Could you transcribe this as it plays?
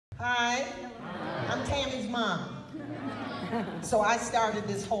Hi, I'm Tammy's mom. So I started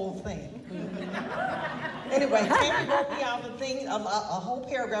this whole thing. Anyway, Tammy wrote me out a whole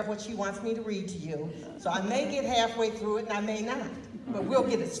paragraph what she wants me to read to you. So I may get halfway through it and I may not, but we'll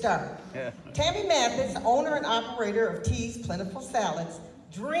get it started. Tammy Mathis, owner and operator of T's Plentiful Salads,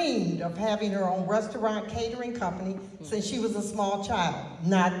 dreamed of having her own restaurant catering company since she was a small child.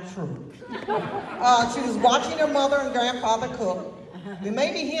 Not true. She was watching her mother and grandfather cook.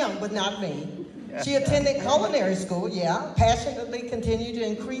 Maybe him, but not me. She attended culinary school, passionately continued to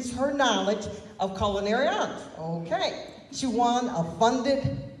increase her knowledge of culinary arts. Okay. She won a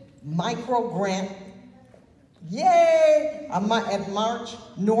funded micro grant, yay, at March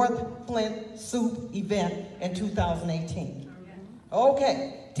North Flint Soup event in 2018.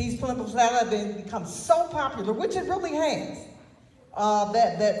 Okay. T's Plentiful Salad has become so popular, which it really has,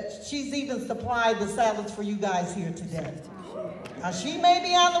 that she's even supplied the salads for you guys here today. Now, she may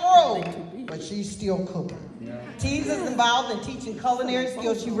be on the road, but she's still cooking. T's is involved in teaching culinary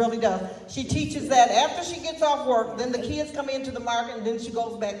skills. She really does. She teaches that after she gets off work, then the kids come into the market, and then she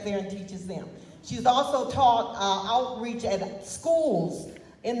goes back there and teaches them. She's also taught outreach at schools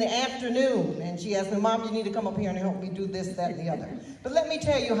in the afternoon, and she asked me, Mom, you need to come up here and help me do this, that, and the other. But let me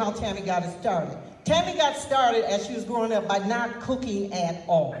tell you how Tammy got it started. Tammy got started as she was growing up by not cooking at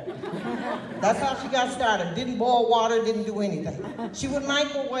all. That's how she got started. Didn't boil water, didn't do anything. She would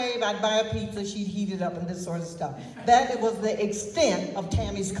microwave, I'd buy a pizza, she'd heat it up and this sort of stuff. That was the extent of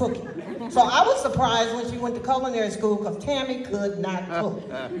Tammy's cooking. So I was surprised when she went to culinary school because Tammy could not cook.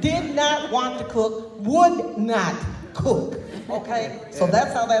 Did not want to cook, would not cook. Okay? So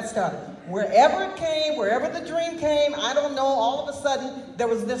that's how that started. Wherever it came, wherever the dream came, I don't know, all of a sudden, there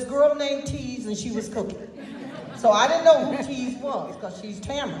was this girl named Tease and she was cooking. So I didn't know who Tease was because she's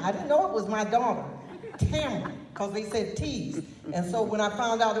Tamara. I didn't know it was my daughter, Tamara, because they said Tease. And so when I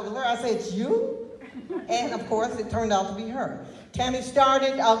found out it was her, I said, it's you? And of course, it turned out to be her. Tammy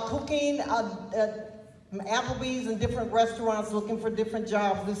started cooking Applebee's and different restaurants, looking for different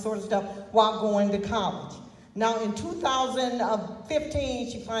jobs, this sort of stuff, while going to college. Now, in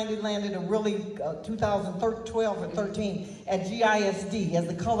 2015, she finally landed a really, 2012 or 13, at GISD as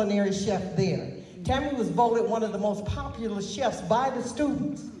the culinary chef there. Tammy was voted one of the most popular chefs by the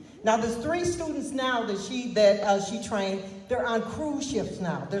students. Now, there's 3 students now that she trained. They're on cruise ships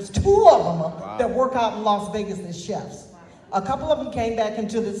now. There's 2 of them that work out in Las Vegas as chefs. A couple of them came back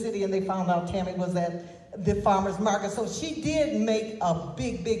into the city and they found out Tammy was at the farmer's market. So she did make a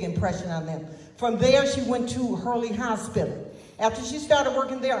big, big impression on them. From there, she went to Hurley Hospital. After she started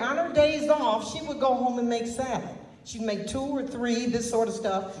working there, on her days off, she would go home and make salad. She'd make 2 or 3, this sort of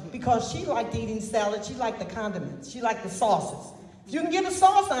stuff, because she liked eating salad. She liked the condiments. She liked the sauces. If you can get a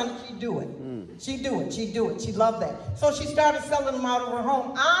sauce on it, she'd do it. She'd do it. She'd do it. She loved that. So she started selling them out of her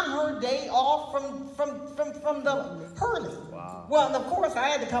home on her day off from the Hurley. Wow. Well, and of course, I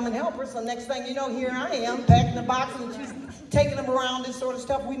had to come and help her. So next thing you know, here I am, packing the box, and she's taking them around, this sort of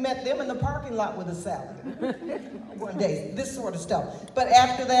stuff. We met them in the parking lot with a salad one day, this sort of stuff. But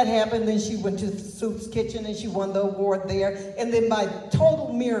after that happened, then she went to Soup's Kitchen and she won the award there. And then by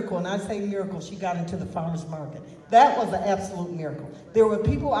total miracle, and I say miracle, she got into the farmer's market. That was an absolute miracle. There were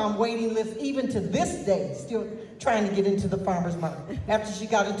people on waiting lists, even to this day, still trying to get into the farmer's market. After she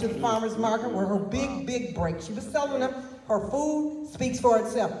got into the farmer's market, were her big, big break. She was selling them. Her food speaks for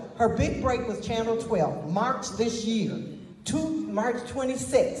itself. Her big break was Channel 12, March this year. March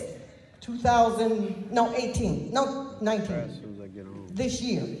 26th, 19. This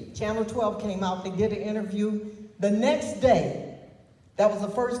year, Channel 12 came out, they did an interview. The next day, that was the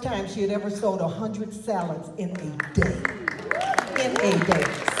first time she had ever sold 100 salads in a day. In a day.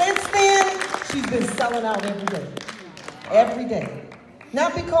 Since then, she's been selling out every day. Every day.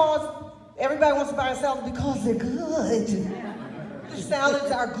 Not because everybody wants to buy a salad, because they're good. The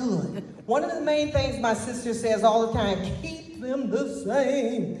salads are good. One of the main things my sister says all the time, keep them the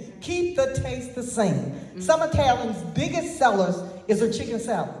same. Keep the taste the same. Some Italians' biggest sellers is her chicken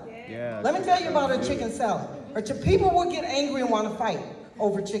salad. Yeah, let me tell you about her chicken salad. People will get angry and want to fight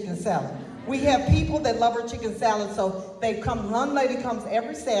over chicken salad. We have people that love her chicken salad, so they come. One lady comes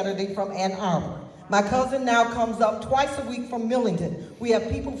every Saturday from Ann Arbor. My cousin now comes up twice a week from Millington. We have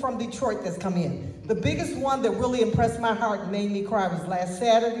people from Detroit that's come in. The biggest one that really impressed my heart and made me cry was last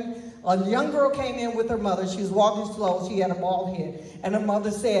Saturday. A young girl came in with her mother. She was walking slow. She had a bald head. And her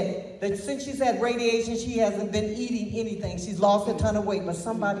mother said that since she's had radiation, she hasn't been eating anything. She's lost a ton of weight, but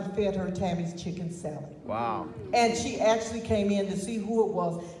somebody fed her Tammy's chicken salad. Wow. And she actually came in to see who it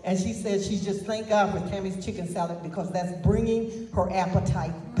was. And she said she just thanked God for Tammy's chicken salad because that's bringing her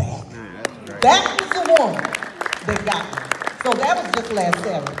appetite back. That was the woman that got me. So that was just last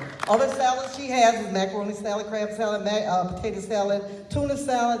Saturday. Other salads she has is macaroni salad, crab salad, potato salad, tuna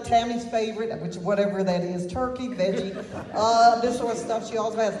salad, Tammy's favorite, which whatever that is, turkey, veggie, this sort of stuff. She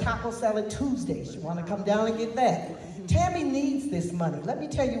also has taco salad Tuesdays. You want to come down and get that. Tammy needs this money. Let me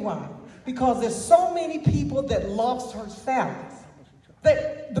tell you why. Because there's so many people that loves her salads.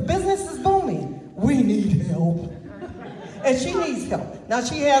 That the business is booming. We need help. And she needs help. Now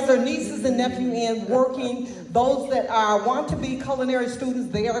she has her nieces and nephew in working. Those that want to be culinary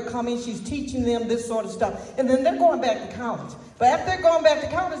students, they are coming. She's teaching them this sort of stuff. And then they're going back to college. But after they're going back to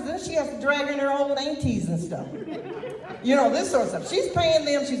college, then she has to drag in her old aunties and stuff. You know, this sort of stuff. She's paying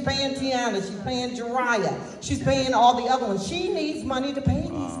them. She's paying Tiana. She's paying Jariah. She's paying all the other ones. She needs money to pay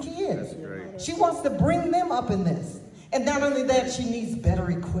these kids. She wants to bring them up in this. And not only that, she needs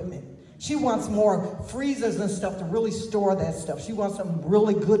better equipment. She wants more freezers and stuff to really store that stuff. She wants some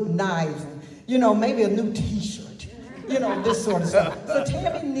really good knives and, you know, maybe a new t-shirt. You know, this sort of stuff. So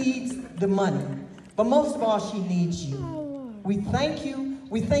Tammy needs the money. But most of all, she needs you. We thank you.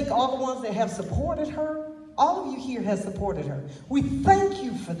 We thank all the ones that have supported her. All of you here have supported her. We thank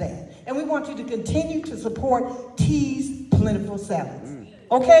you for that. And we want you to continue to support T's Plentiful Salads.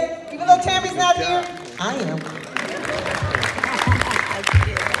 Okay? Even though Tammy's not here, I am.